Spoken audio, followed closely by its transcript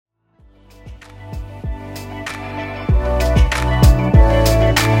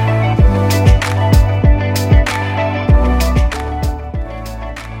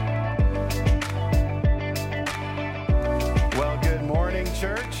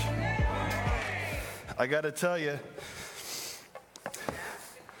I got to tell you,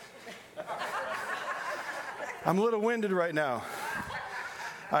 I'm a little winded right now.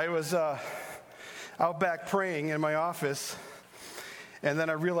 I was out back praying in my office, and then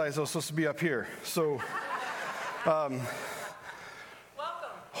I realized I was supposed to be up here. So, Welcome.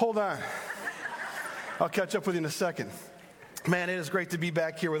 Hold on. I'll catch up with you in a second. Man, it is great to be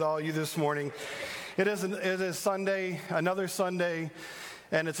back here with all of you this morning. It is Sunday, another Sunday,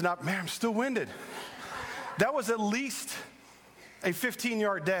 and it's not, man, I'm still winded. That was at least a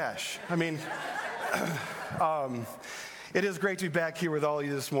 15-yard dash. I mean, it is great to be back here with all of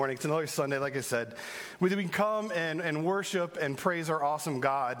you this morning. It's another Sunday, like I said. We can come and worship and praise our awesome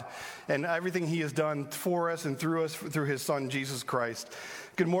God and everything He has done for us and through us through His Son, Jesus Christ.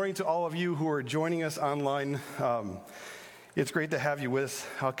 Good morning to all of you who are joining us online. It's great to have you with us.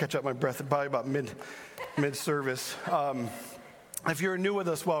 I'll catch up my breath probably about mid-service. If you're new with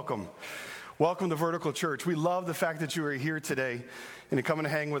us, welcome. Welcome to Vertical Church. We love the fact that you are here today and to come and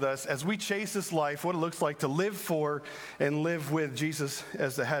hang with us as we chase this life, what it looks like to live for and live with Jesus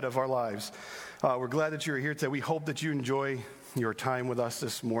as the head of our lives. We're glad that you're here today. We hope that you enjoy your time with us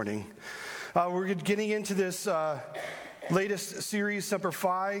this morning. We're getting into this latest series, Semper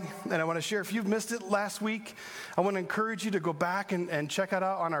Fi, and I want to share, if you've missed it last week, I want to encourage you to go back and check it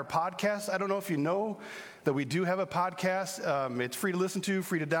out on our podcast. I don't know if you know that we do have a podcast. It's free to listen to,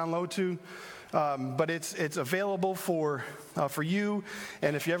 free to download to, but it's available for you,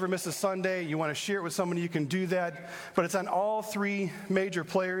 and if you ever miss a Sunday, you want to share it with somebody, you can do that, but it's on all three major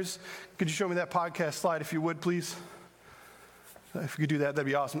players. Could you show me that podcast slide if you would, please? If you could do that, that'd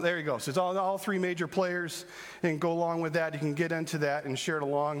be awesome. There you go. So it's on all three major players, and go along with that. You can get into that and share it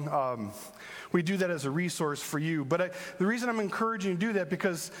along. We do that as a resource for you. But the reason I'm encouraging you to do that,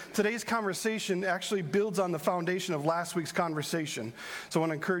 because today's conversation actually builds on the foundation of last week's conversation. So I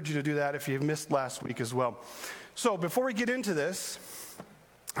want to encourage you to do that if you missed last week as well. So before we get into this,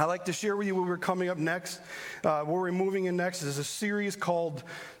 I'd like to share with you where we're coming up next. Where we're moving in next is a series called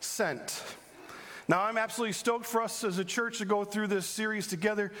Sent. Now, I'm absolutely stoked for us as a church to go through this series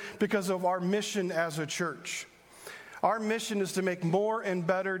together because of our mission as a church. Our mission is to make more and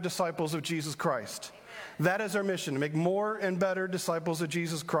better disciples of Jesus Christ. That is our mission, to make more and better disciples of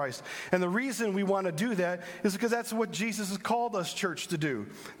Jesus Christ. And the reason we want to do that is because that's what Jesus has called us, church, to do.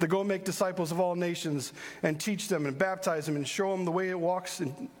 To go make disciples of all nations and teach them and baptize them and show them the way it walks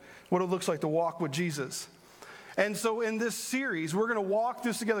and what it looks like to walk with Jesus. And so in this series, we're going to walk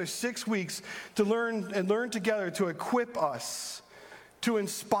this together 6 weeks to learn together to equip us, to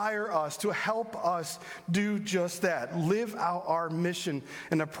inspire us, to help us do just that, live out our mission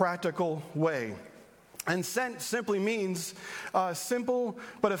in a practical way. And sent simply means simple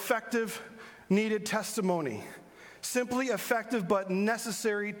but effective needed testimony. Simply effective but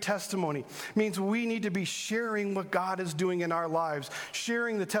necessary testimony means we need to be sharing what God is doing in our lives,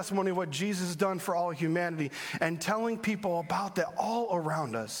 sharing the testimony of what Jesus has done for all humanity, and telling people about that all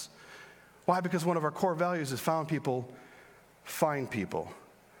around us. Why? Because one of our core values is found people, find people.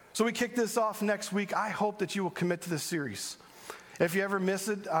 So we kick this off next week. I hope that you will commit to this series. If you ever miss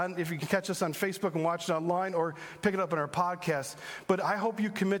it, if you can catch us on Facebook and watch it online or pick it up in our podcast. But I hope you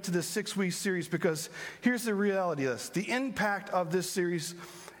commit to this 6-week series, because here's the reality of this. The impact of this series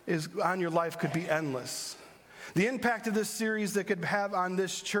on your life could be endless. The impact of this series that could have on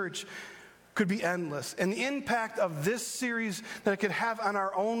this church could be endless. And the impact of this series that it could have on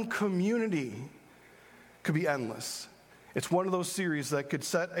our own community could be endless. It's one of those series that could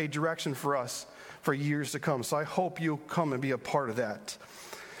set a direction for us for years to come. So I hope you'll come and be a part of that.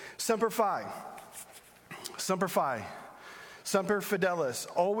 Semper Fi. Semper Fi. Semper Fidelis.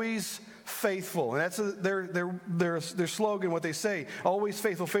 Always faithful. And that's their slogan, what they say. Always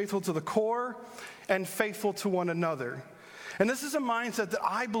faithful. Faithful to the core and faithful to one another. And this is a mindset that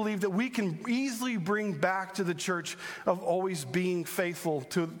I believe that we can easily bring back to the church, of always being faithful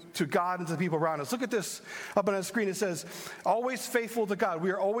to God and to the people around us. Look at this up on the screen. It says, always faithful to God.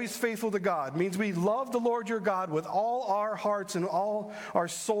 We are always faithful to God. It means we love the Lord your God with all our hearts and all our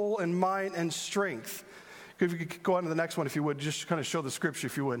soul and mind and strength. If you could go on to the next one, if you would, just kind of show the scripture,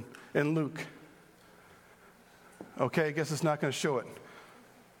 if you would, in Luke. Okay, I guess it's not going to show it.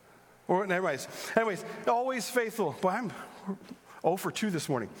 Or anyways, always faithful. Boy, I'm 0 for 2 this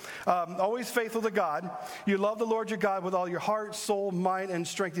morning. Always faithful to God. You love the Lord your God with all your heart, soul, mind, and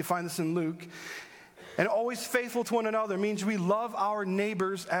strength. You find this in Luke. And always faithful to one another means we love our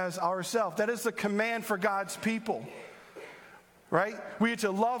neighbors as ourselves. That is the command for God's people. right? We are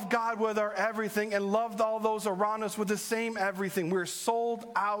to love God with our everything and love all those around us with the same everything. We're sold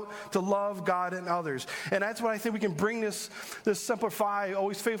out to love God and others. And that's what I think we can bring this Simplify,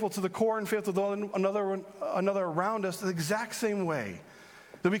 always faithful to the core and faithful to another around us, the exact same way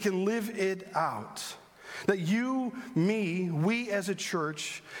that we can live it out. That you, me, we as a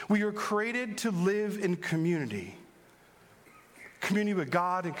church, we are created to live in community. Community with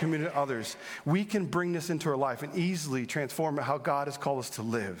God and community with others. We can bring this into our life and easily transform how God has called us to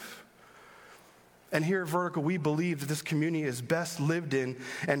live. And here at Vertical, we believe that this community is best lived in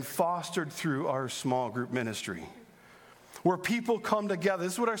and fostered through our small group ministry. Where people come together.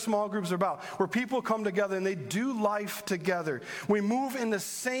 This is what our small groups are about. Where people come together and they do life together. We move in the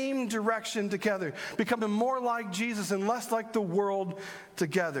same direction together, becoming more like Jesus and less like the world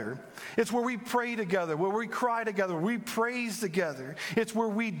together. It's where we pray together, where we cry together, where we praise together. It's where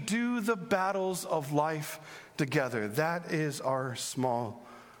we do the battles of life together. That is our small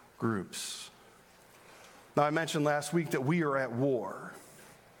groups. Now, I mentioned last week that we are at war.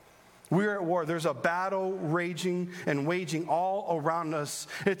 We are at war. There's a battle raging and waging all around us.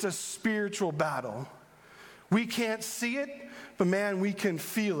 It's a spiritual battle. We can't see it, but man, we can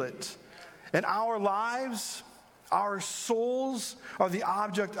feel it. And our lives, our souls are the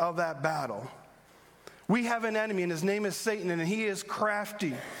object of that battle. We have an enemy, and his name is Satan, and he is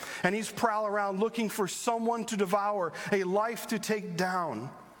crafty. And he's prowling around looking for someone to devour, a life to take down.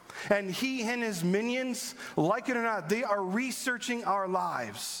 And he and his minions, like it or not, they are researching our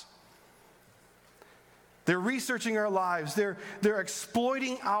lives. They're researching our lives. They're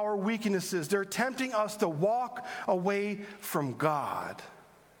exploiting our weaknesses. They're tempting us to walk away from God,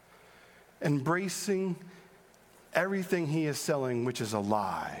 embracing everything he is selling, which is a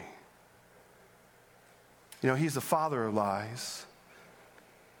lie. You know, he's the father of lies,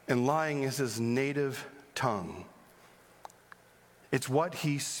 and lying is his native tongue. It's what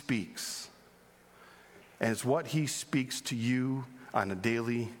he speaks, and it's what he speaks to you on a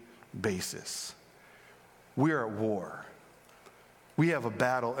daily basis. We are at war. We have a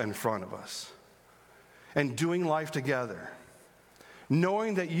battle in front of us. And doing life together,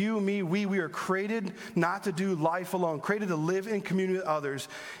 knowing that you, me, we are created not to do life alone, created to live in community with others.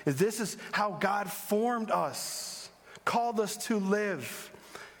 And this is how God formed us, called us to live.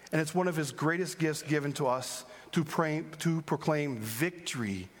 And it's one of his greatest gifts given to us to proclaim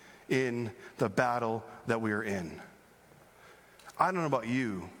victory in the battle that we are in. I don't know about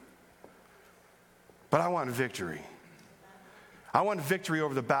you, but I want victory. I want victory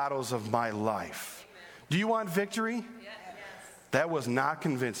over the battles of my life. Do you want victory? Yes. That was not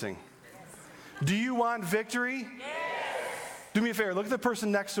convincing. Yes. Do you want victory? Yes. Do me a favor. Look at the person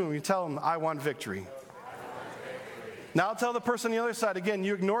next to him. You tell them, I want victory. Now I'll tell the person on the other side again.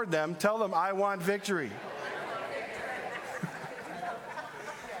 You ignored them. Tell them, I want victory.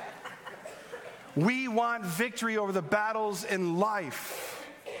 We want victory over the battles in life.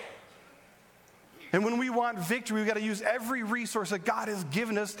 And when we want victory, we've got to use every resource that God has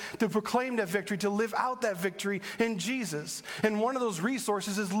given us to proclaim that victory, to live out that victory in Jesus. And one of those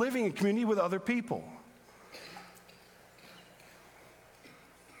resources is living in community with other people.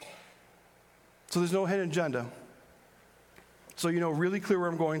 So there's no hidden agenda. So you know really clear where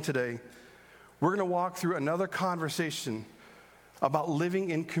I'm going today. We're going to walk through another conversation about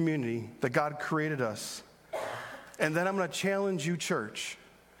living in community that God created us. And then I'm going to challenge you, church,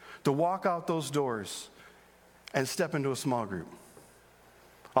 to walk out those doors and step into a small group.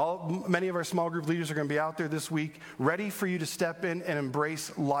 Many of our small group leaders are going to be out there this week, ready for you to step in and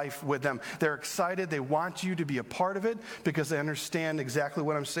embrace life with them. They're excited. They want you to be a part of it because they understand exactly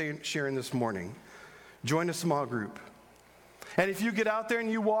what I'm sharing this morning. Join a small group. And if you get out there and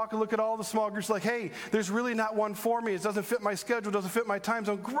you walk and look at all the small groups like, hey, there's really not one for me. It doesn't fit my schedule, doesn't fit my time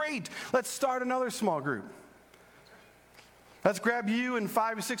zone. Great. Let's start another small group. Let's grab you and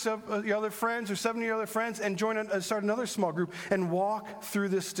 5 or 6 of your other friends or 7 of your other friends and start another small group and walk through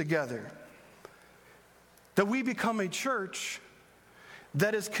this together. That we become a church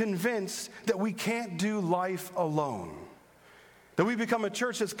that is convinced that we can't do life alone. That we become a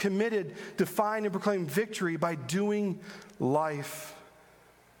church that's committed to find and proclaim victory by doing life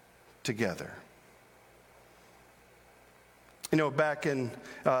together. You know, back in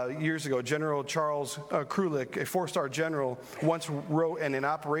years ago, General Charles Krulik, a 4-star general, once wrote in an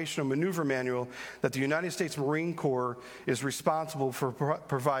operational maneuver manual that the United States Marine Corps is responsible for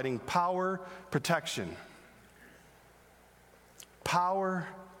providing power protection. Power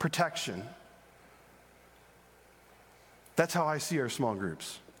protection. That's how I see our small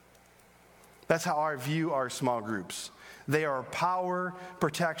groups. That's how I view our small groups. They are power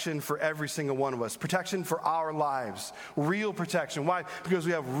protection for every single one of us. Protection for our lives. Real protection. Why? Because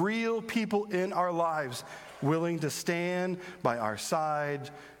we have real people in our lives willing to stand by our side,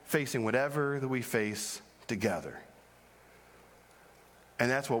 facing whatever that we face together. And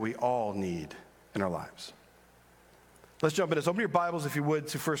that's what we all need in our lives. Let's jump into this. Open your Bibles, if you would,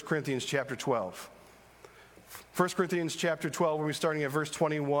 to 1 Corinthians chapter 12. 1 Corinthians chapter 12, we're starting at verse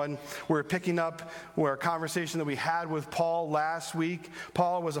 21. We're picking up our conversation that we had with Paul last week.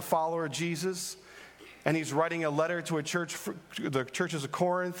 Paul was a follower of Jesus, and he's writing a letter to the churches of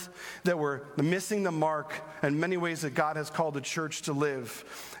Corinth that were missing the mark in many ways that God has called the church to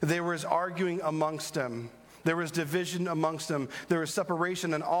live. There was arguing amongst them. There was division amongst them. There was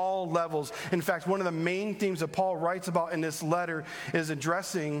separation on all levels. In fact, one of the main themes that Paul writes about in this letter is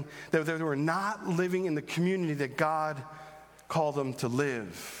addressing that they were not living in the community that God called them to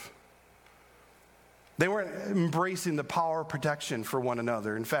live. They weren't embracing the power of protection for one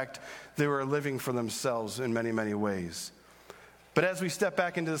another. In fact, they were living for themselves in many, many ways. But as we step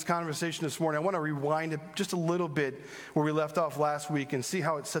back into this conversation this morning, I want to rewind it just a little bit where we left off last week and see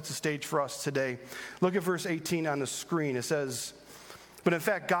how it sets the stage for us today. Look at verse 18 on the screen. It says, "But in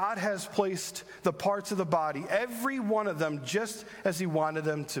fact, God has placed the parts of the body, every one of them, just as he wanted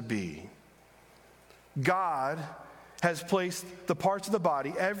them to be." God has placed the parts of the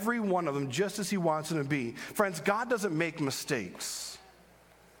body, every one of them, just as he wants them to be. Friends, God doesn't make mistakes.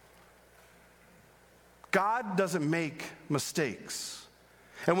 God doesn't make mistakes.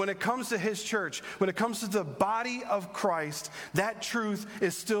 And when it comes to his church, when it comes to the body of Christ, that truth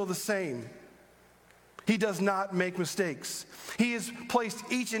is still the same. He does not make mistakes. He has placed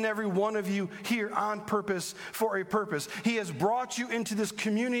each and every one of you here on purpose for a purpose. He has brought you into this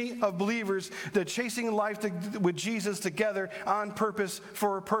community of believers that are chasing life with Jesus together on purpose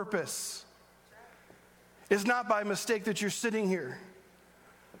for a purpose. It's not by mistake that you're sitting here.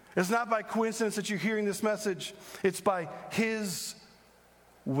 It's not by coincidence that you're hearing this message. It's by his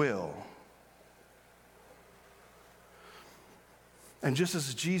will. And just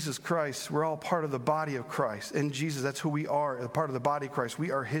as Jesus Christ, we're all part of the body of Christ. And Jesus, that's who we are, a part of the body of Christ. We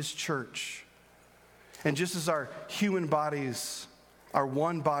are his church. And just as our human bodies are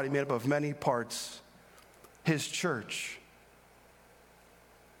one body made up of many parts, his church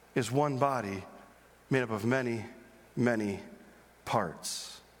is one body made up of many, many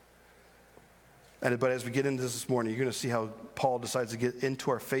parts. But as we get into this morning, you're going to see how Paul decides to get into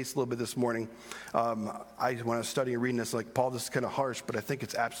our face a little bit this morning. When I was studying and reading this, like, Paul, this is kind of harsh, but I think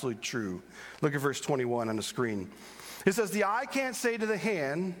it's absolutely true. Look at verse 21 on the screen. It says, "The eye can't say to the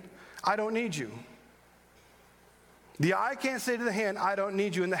hand, 'I don't need you.' The eye can't say to the hand, 'I don't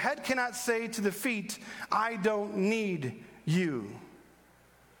need you.' And the head cannot say to the feet, 'I don't need you.'"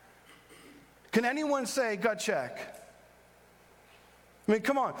 Can anyone say, gut check? I mean,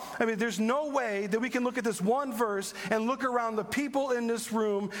 come on. I mean, there's no way that we can look at this one verse and look around the people in this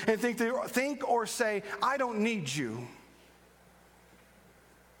room and think or say, "I don't need you."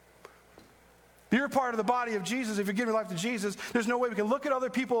 You're part of the body of Jesus. If you're giving life to Jesus, there's no way we can look at other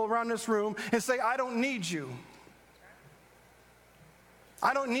people around this room and say, "I don't need you.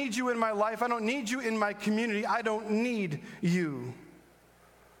 I don't need you in my life. I don't need you in my community. I don't need you."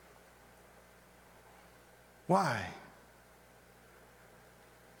 Why?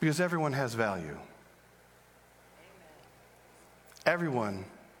 Because everyone has value. Everyone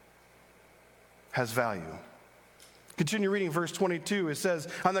has value. Continue reading verse 22. It says,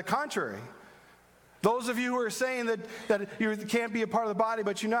 "On the contrary, those of you who are saying that you can't be a part of the body,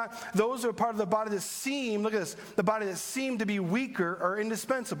 but you're not, those are part of the body that seem, look at this, the body that seem to be weaker are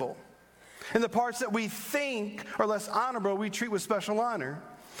indispensable. And the parts that we think are less honorable, we treat with special honor.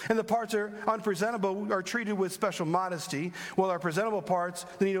 And the parts that are unpresentable are treated with special modesty, while our presentable parts,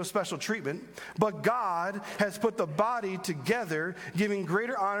 they need no special treatment. But God has put the body together, giving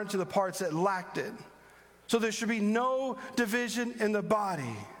greater honor to the parts that lacked it. So there should be no division in the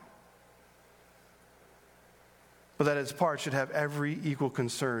body, but that its parts should have every equal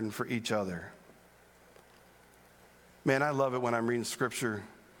concern for each other." Man, I love it when I'm reading Scripture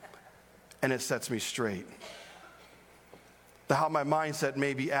and it sets me straight. How my mindset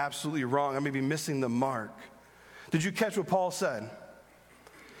may be absolutely wrong. I may be missing the mark. Did you catch what Paul said?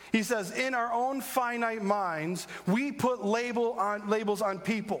 He says, in our own finite minds, we put labels on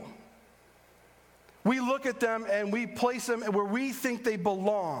people. We look at them and we place them where we think they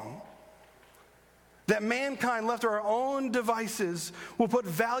belong. That mankind, left to our own devices, will put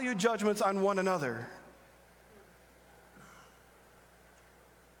value judgments on one another.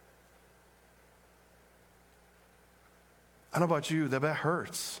 I don't know about you, that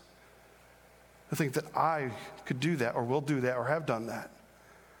hurts. to think that I could do that or will do that or have done that.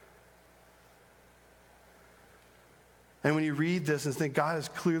 And when you read this and think, God is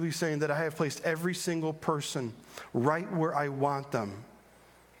clearly saying that I have placed every single person right where I want them.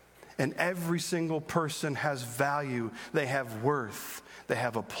 And every single person has value. They have worth. They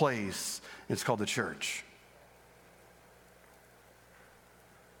have a place. It's called the church.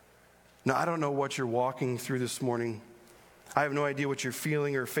 Now, I don't know what you're walking through this morning. I have no idea what you're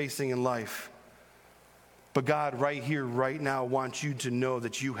feeling or facing in life. But God, right here, right now, wants you to know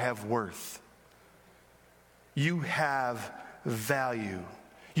that you have worth. You have value.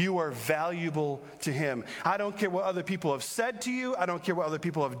 You are valuable to him. I don't care what other people have said to you. I don't care what other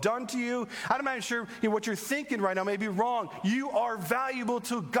people have done to you. I'm not sure what you're thinking right now may be wrong. You are valuable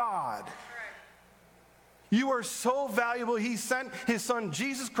to God. You are so valuable. He sent his son,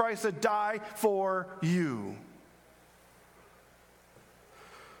 Jesus Christ, to die for you.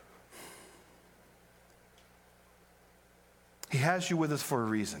 He has you with us for a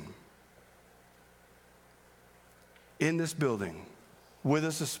reason. In this building, with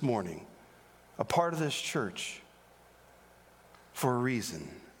us this morning, a part of this church, for a reason.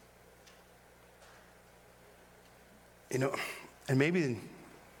 You know, and maybe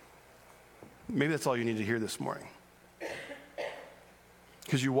that's all you need to hear this morning.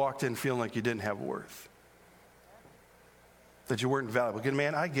 Because you walked in feeling like you didn't have worth. That you weren't valuable. Good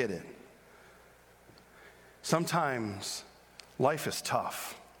man, I get it. Sometimes life is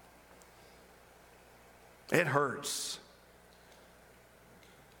tough. It hurts.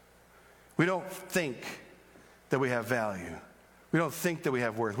 We don't think that we have value. We don't think that we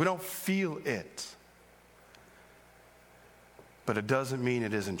have worth. We don't feel it. But it doesn't mean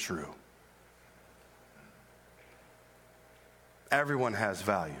it isn't true. Everyone has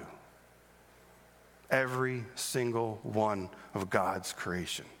value. Every single one of God's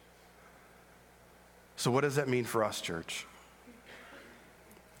creation. So what does that mean for us, church?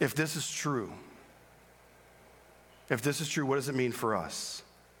 If this is true, what does it mean for us?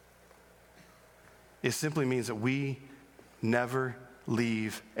 It simply means that we never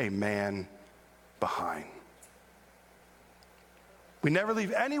leave a man behind. We never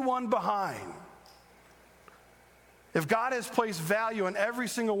leave anyone behind. If God has placed value in every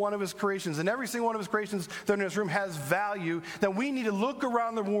single one of his creations, and every single one of his creations that are in this room has value, then we need to look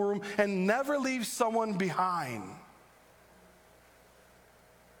around the room and never leave someone behind.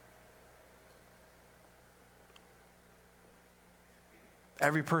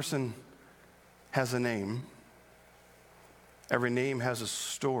 Every person has a name. Every name has a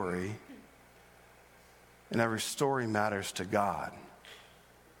story. And every story matters to God.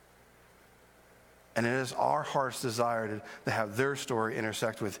 And it is our heart's desire to have their story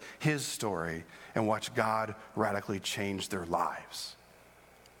intersect with his story and watch God radically change their lives.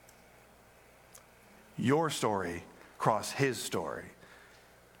 Your story cross his story.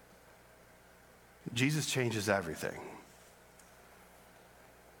 Jesus changes everything.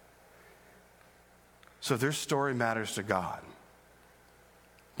 So if their story matters to God,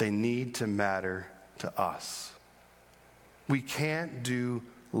 they need to matter to us. We can't do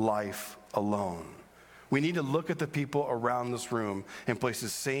life alone. We need to look at the people around this room and place the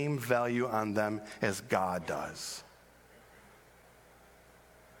same value on them as God does.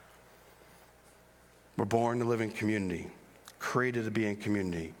 We're born to live in community, created to be in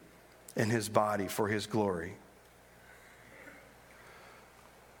community, in his body for his glory.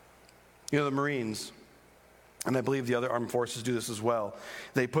 You know, the Marines, and I believe the other armed forces do this as well,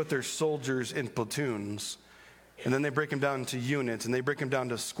 they put their soldiers in platoons, and then they break them down into units, and they break them down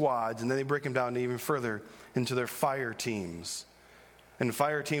to squads, and then they break them down even further into their fire teams. And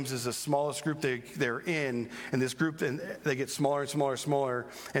fire teams is the smallest group they're in, and this group, they get smaller and smaller and smaller,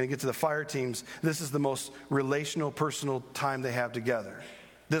 and they get to the fire teams. This is the most relational, personal time they have together.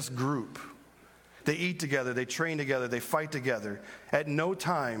 This group, they eat together, they train together, they fight together. At no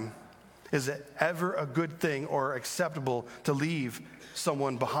time is it ever a good thing or acceptable to leave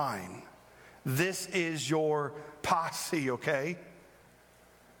someone behind. This is your posse, okay?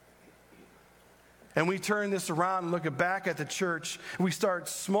 And we turn this around and look back at the church. We start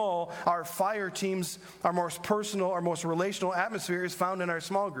small. Our fire teams, our most personal, our most relational atmosphere is found in our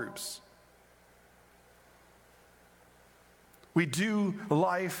small groups. We do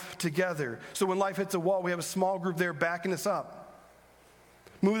life together. So when life hits a wall, we have a small group there backing us up.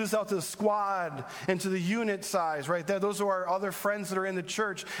 Move this out to the squad and to the unit size right there. Those are our other friends that are in the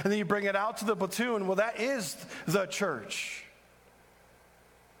church. And then you bring it out to the platoon. Well, that is the church.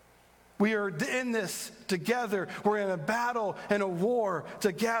 We are in this together. We're in a battle and a war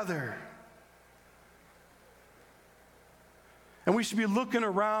together. And we should be looking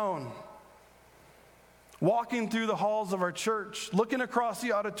around walking through the halls of our church, looking across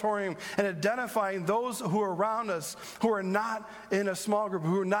the auditorium and identifying those who are around us who are not in a small group,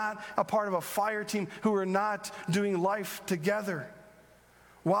 who are not a part of a fire team, who are not doing life together.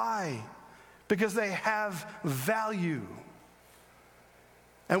 Why? Because they have value.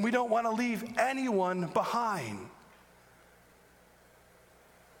 And we don't want to leave anyone behind.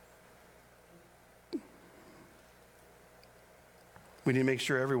 We need to make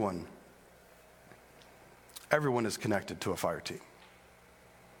sure everyone is connected to a fire team.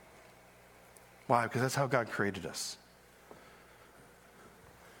 Why? Because that's how God created us.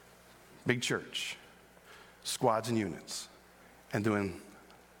 Big church, squads and units, and doing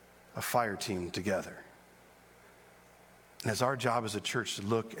a fire team together. And it's our job as a church to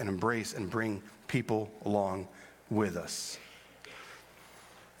look and embrace and bring people along with us.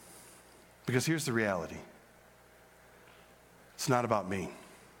 Because here's the reality. It's not about me.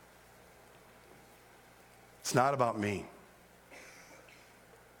 It's not about me.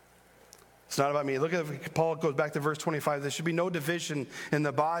 It's not about me. Look at Paul goes back to verse 25. There should be no division in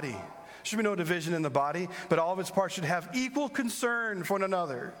the body. There should be no division in the body, but all of its parts should have equal concern for one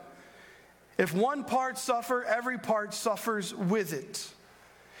another. If one part suffer, every part suffers with it.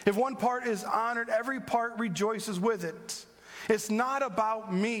 If one part is honored, every part rejoices with it. It's not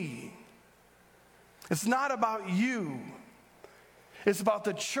about me. It's not about you. It's about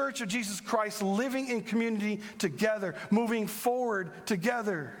the church of Jesus Christ living in community together, moving forward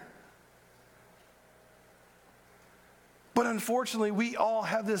together. But unfortunately, we all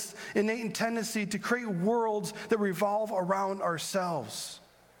have this innate tendency to create worlds that revolve around ourselves.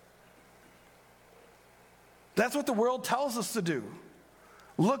 That's what the world tells us to do.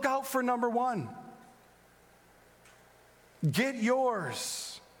 Look out for number one. Get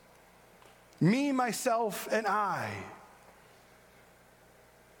yours. Me, myself, and I.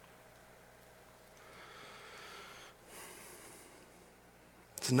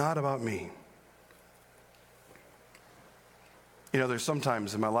 It's not about me. You know, there's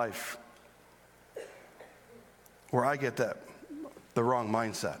sometimes in my life where I get the wrong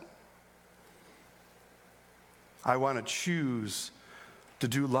mindset. I want to choose to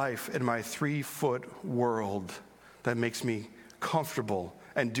do life in my 3-foot world that makes me comfortable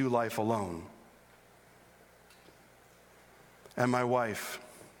and do life alone. And my wife,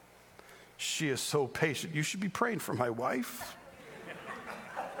 she is so patient. You should be praying for my wife.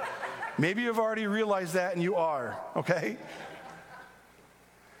 Maybe you've already realized that and you are, okay?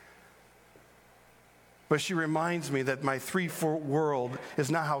 But she reminds me that my 3-foot world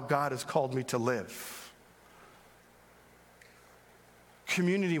is not how God has called me to live.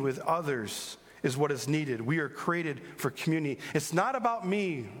 Community with others is what is needed. We are created for community. It's not about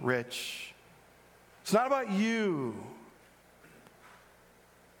me, Rich. It's not about you.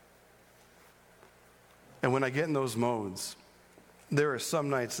 And when I get in those modes, there are some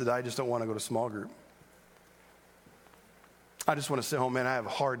nights that I just don't want to go to small group. I just want to sit home, man, I have a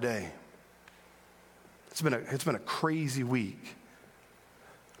hard day. It's been a crazy week.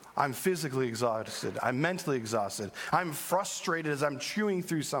 I'm physically exhausted. I'm mentally exhausted. I'm frustrated as I'm chewing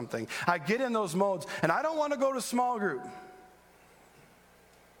through something. I get in those modes, and I don't want to go to small group.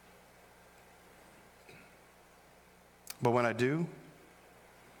 But when I do,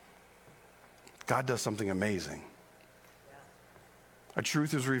 God does something amazing. A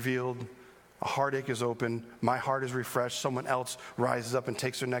truth is revealed. A heartache is open. My heart is refreshed. Someone else rises up and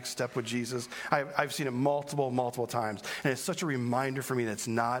takes their next step with Jesus. I've seen it multiple times. And it's such a reminder for me that it's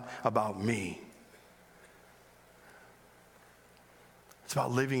not about me. It's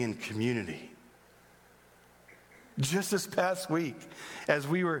about living in community. Just this past week, as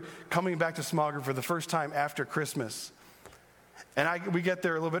we were coming back to small group for the first time after Christmas, and we get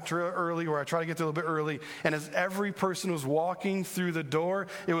there a little bit early, or I try to get there a little bit early, and as every person was walking through the door,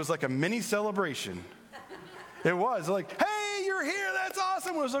 it was like a mini celebration. It was like, hey, you're here, that's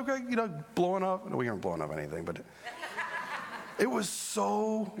awesome. It was okay, blowing up. No, we weren't blowing up anything, but it was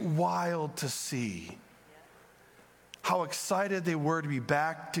so wild to see how excited they were to be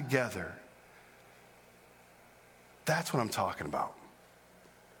back together. That's what I'm talking about.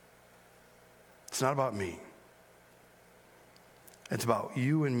 It's not about me. It's about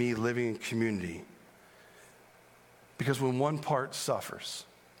you and me living in community. Because when one part suffers,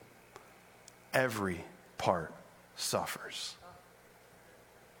 every part suffers.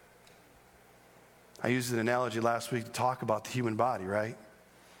 I used an analogy last week to talk about the human body, right?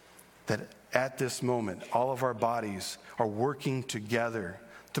 That at this moment, all of our bodies are working together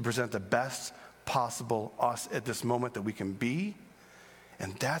to present the best possible us at this moment that we can be.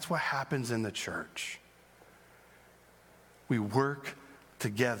 And that's what happens in the church. We work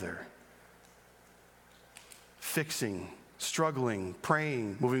together fixing, struggling,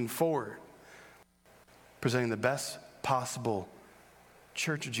 praying, moving forward, presenting the best possible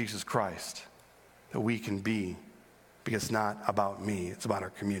church of Jesus Christ that we can be, because it's not about me, it's about our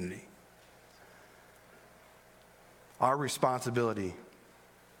community. Our responsibility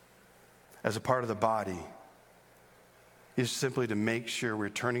as a part of the body is simply to make sure we're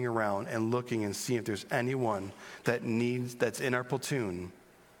turning around and looking and seeing if there's anyone that's in our platoon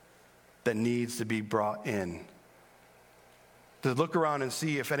that needs to be brought in. To look around and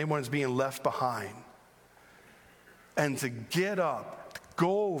see if anyone is being left behind. And to get up,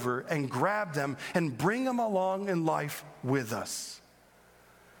 go over and grab them and bring them along in life with us.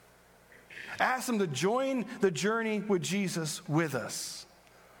 Ask them to join the journey with Jesus with us.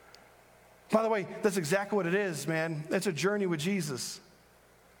 By the way, that's exactly what it is, man. It's a journey with Jesus.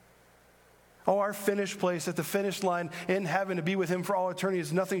 Oh, our finished place at the finish line in heaven to be with him for all eternity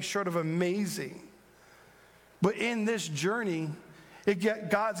is nothing short of amazing. But in this journey,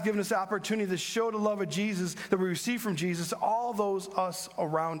 God's given us the opportunity to show the love of Jesus that we receive from Jesus to all those us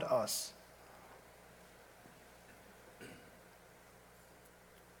around us.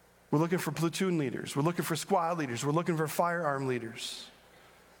 We're looking for platoon leaders. We're looking for squad leaders. We're looking for firearm leaders.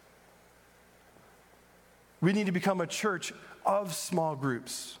 We need to become a church of small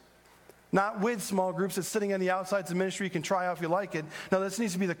groups. Not with small groups that's sitting on the outsides of ministry you can try out if you like it. No, this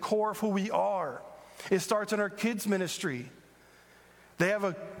needs to be the core of who we are. It starts in our kids' ministry. They have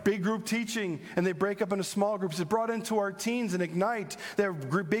a big group teaching, and they break up into small groups. It's brought into our teens and Ignite. They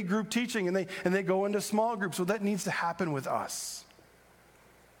have big group teaching, and they go into small groups. So that needs to happen with us.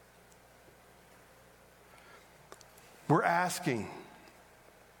 We're asking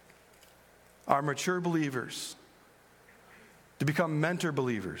our mature believers to become mentor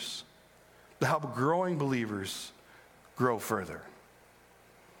believers, to help growing believers grow further.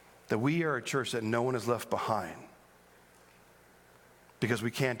 That we are a church that no one is left behind, because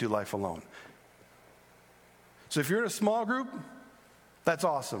we can't do life alone. So if you're in a small group, that's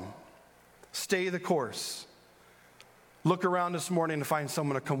awesome. Stay the course. Look around this morning to find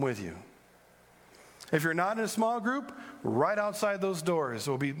someone to come with you. If you're not in a small group, right outside those doors,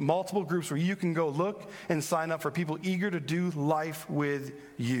 there will be multiple groups where you can go look and sign up for people eager to do life with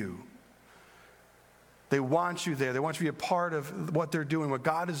you. They want you there. They want you to be a part of what they're doing, what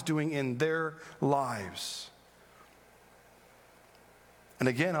God is doing in their lives. And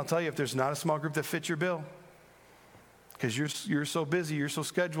again, I'll tell you, if there's not a small group that fits your bill, because you're so busy, you're so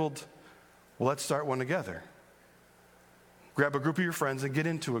scheduled, well, let's start one together. Grab a group of your friends and get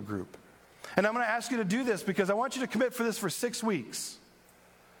into a group. And I'm going to ask you to do this because I want you to commit for this for 6 weeks.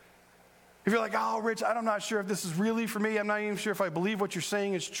 If you're like, oh, Rich, I'm not sure if this is really for me. I'm not even sure if I believe what you're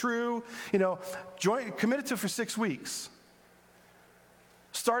saying is true. Commit it to for 6 weeks.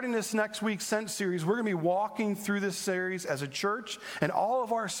 Starting this next week's Sent series, we're going to be walking through this series as a church, and all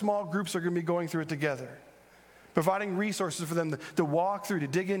of our small groups are going to be going through it together. Providing resources for them to walk through, to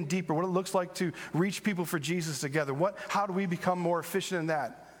dig in deeper, what it looks like to reach people for Jesus together. How do we become more efficient in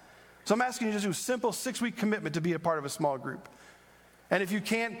that? So I'm asking you to do a simple 6-week commitment to be a part of a small group. And if you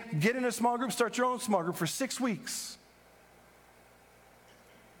can't get in a small group, start your own small group for 6 weeks.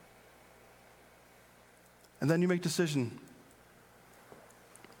 And then you make a decision.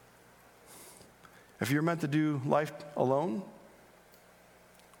 If you're meant to do life alone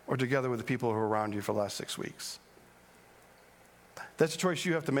or together with the people who are around you for the last 6 weeks. That's a choice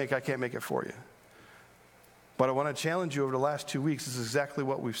you have to make. I can't make it for you. But I want to challenge you over the last 2 weeks. This is exactly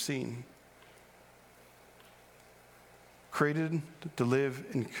what we've seen. Created to live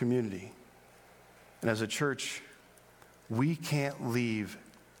in community. And as a church, we can't leave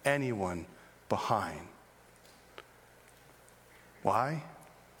anyone behind. Why?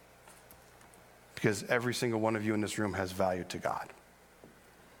 Because every single one of you in this room has value to God.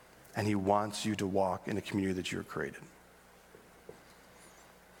 And he wants you to walk in the community that you're created.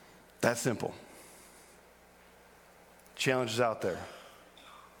 That's simple. Challenge is out there.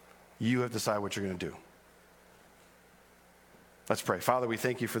 You have to decide what you're going to do. Let's pray. Father, we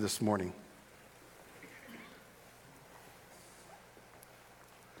thank you for this morning.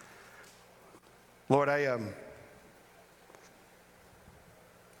 Lord, I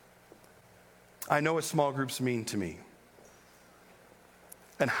know what small groups mean to me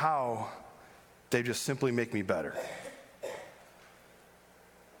and how they just simply make me better.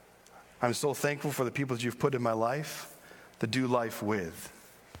 I'm so thankful for the people that you've put in my life to do life with.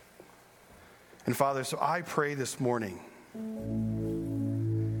 And Father, so I pray this morning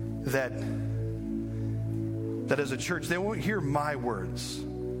that as a church, they won't hear my words,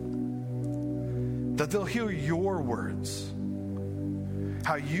 that they'll hear your words.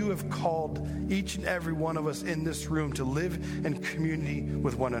 how you have called each and every one of us in this room to live in community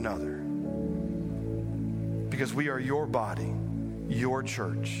with one another. Because we are your body, your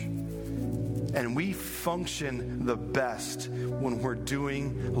church. And we function the best when we're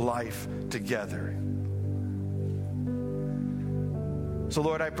doing life together. So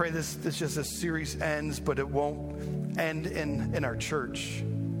Lord, I pray this series ends, but it won't end in our church.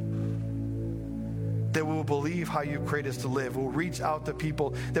 That we will believe how you create us to live. We'll reach out to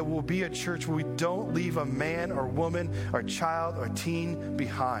people. That we'll be a church where we don't leave a man or woman or child or teen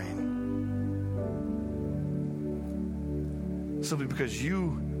behind. Simply because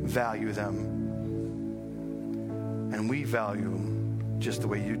you value them. And we value them just the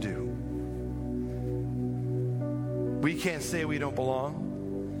way you do. We can't say we don't belong.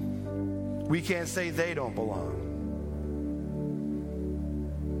 We can't say they don't belong.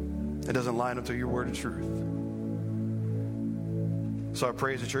 It doesn't line up to your word of truth. So I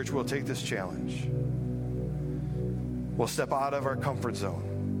pray as a church we'll take this challenge. We'll step out of our comfort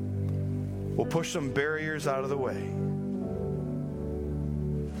zone. We'll push some barriers out of the way.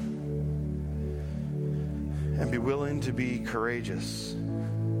 And be willing to be courageous.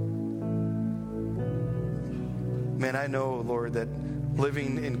 Man, I know, Lord, that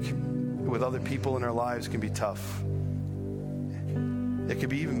living with other people in our lives can be tough. It can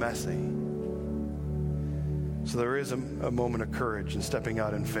be even messy. So there is a moment of courage in stepping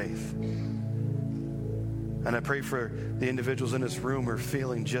out in faith. And I pray for the individuals in this room who are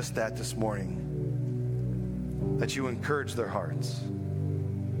feeling just that this morning, that you encourage their hearts.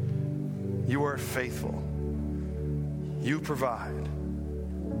 You are faithful. You provide.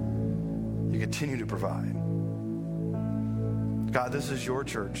 You continue to provide. God, this is your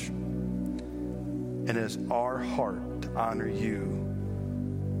church. And it is our heart to honor you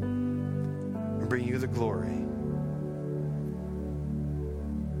and bring you the glory.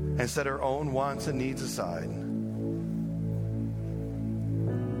 And set our own wants and needs aside.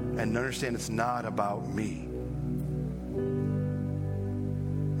 And understand it's not about me.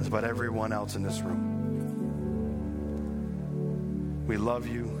 It's about everyone else in this room. We love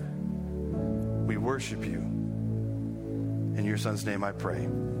you. We worship you. In your son's name I pray.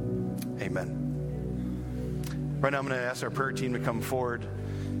 Amen. Right now I'm going to ask our prayer team to come forward.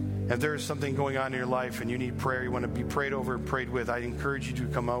 If there's something going on in your life and you need prayer, you want to be prayed over and prayed with, I encourage you to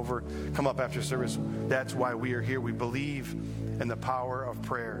come up after service. That's why we are here. We believe in the power of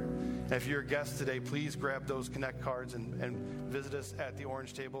prayer. And if you're a guest today, please grab those Connect cards and visit us at the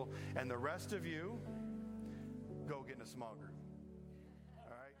orange table. And the rest of you, go get in a small group.